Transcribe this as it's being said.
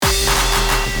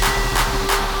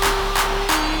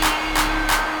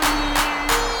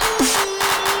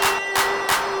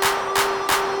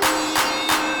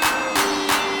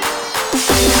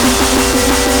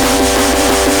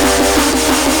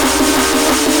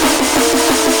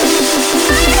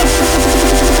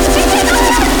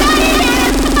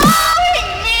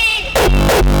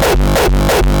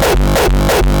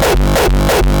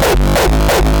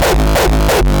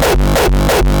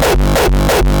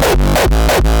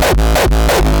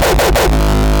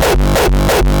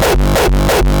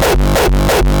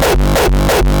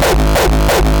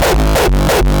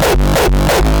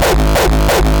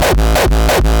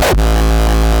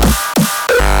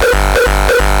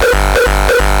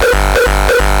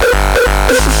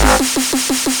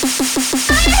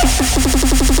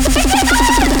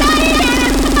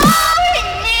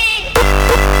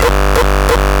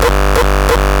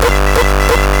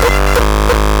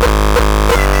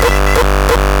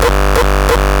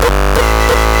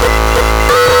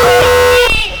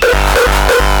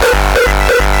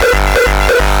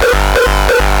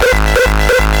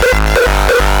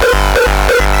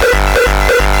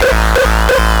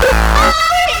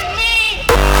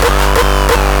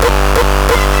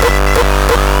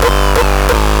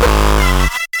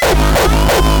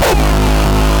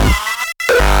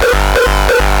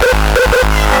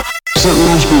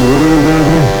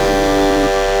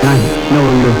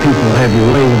have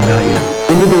your way about you,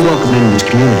 and you'll be welcome in this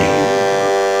community.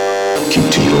 Keep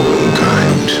to your own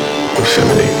kind of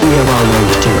family. We have our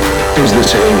ways too. Is the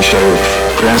saying, Sheriff,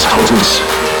 grass hunters,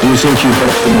 do you think you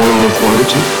have the moral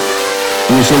authority?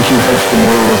 Do you think you have the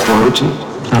moral authority?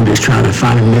 I'm just trying to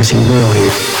find a missing girl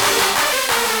here.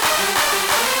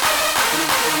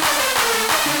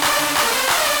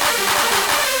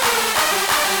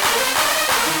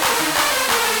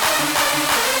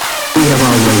 We have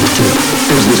our ways too.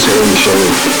 Is the saying,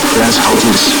 Sheriff, grass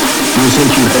hunters, do you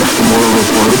think you have the moral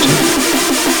authority?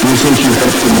 Do you think you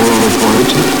have the moral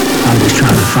authority? I'm just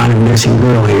trying to find a missing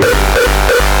girl here.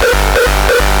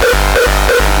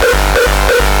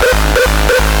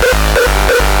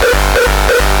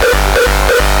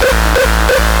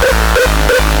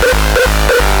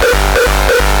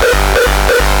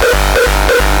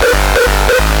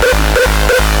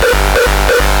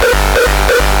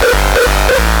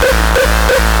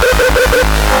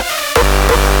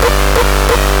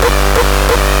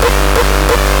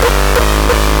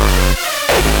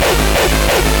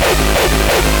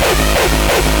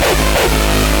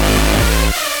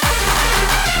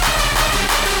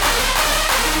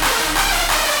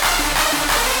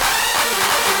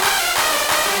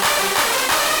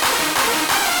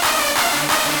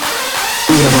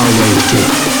 We have our ways too.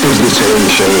 Is the saying,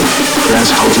 Sheriff, grass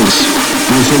hunters,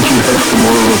 do you think you have the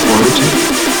moral authority?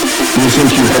 Do you think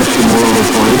you have the moral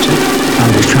authority?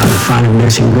 I'm just trying to find a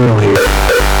missing girl here.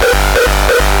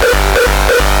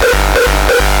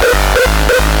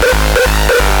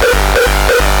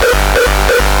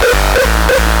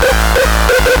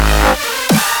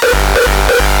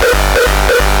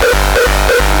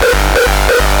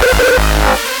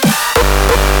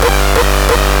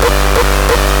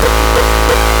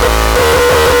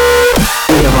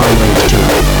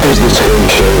 Is the saying,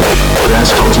 Sheriff,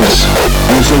 grass hunters,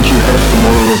 do you think you have the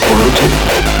moral authority?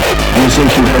 Do you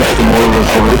think you have the moral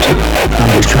authority? I'm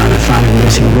just trying to find a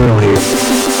missing girl here.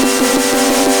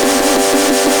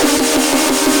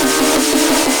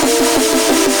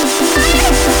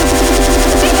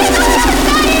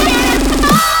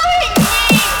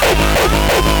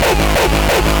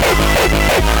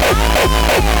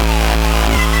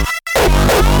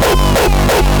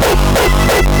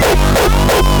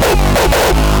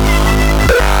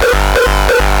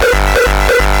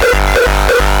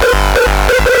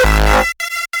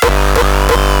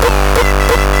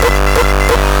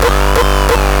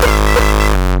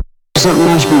 Something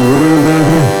else be worrying about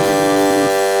here?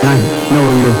 I know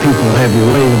your people have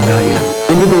your way about you,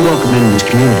 and you'll be welcome in this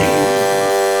community.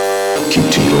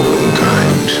 Keep to your own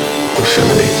kind of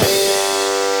family.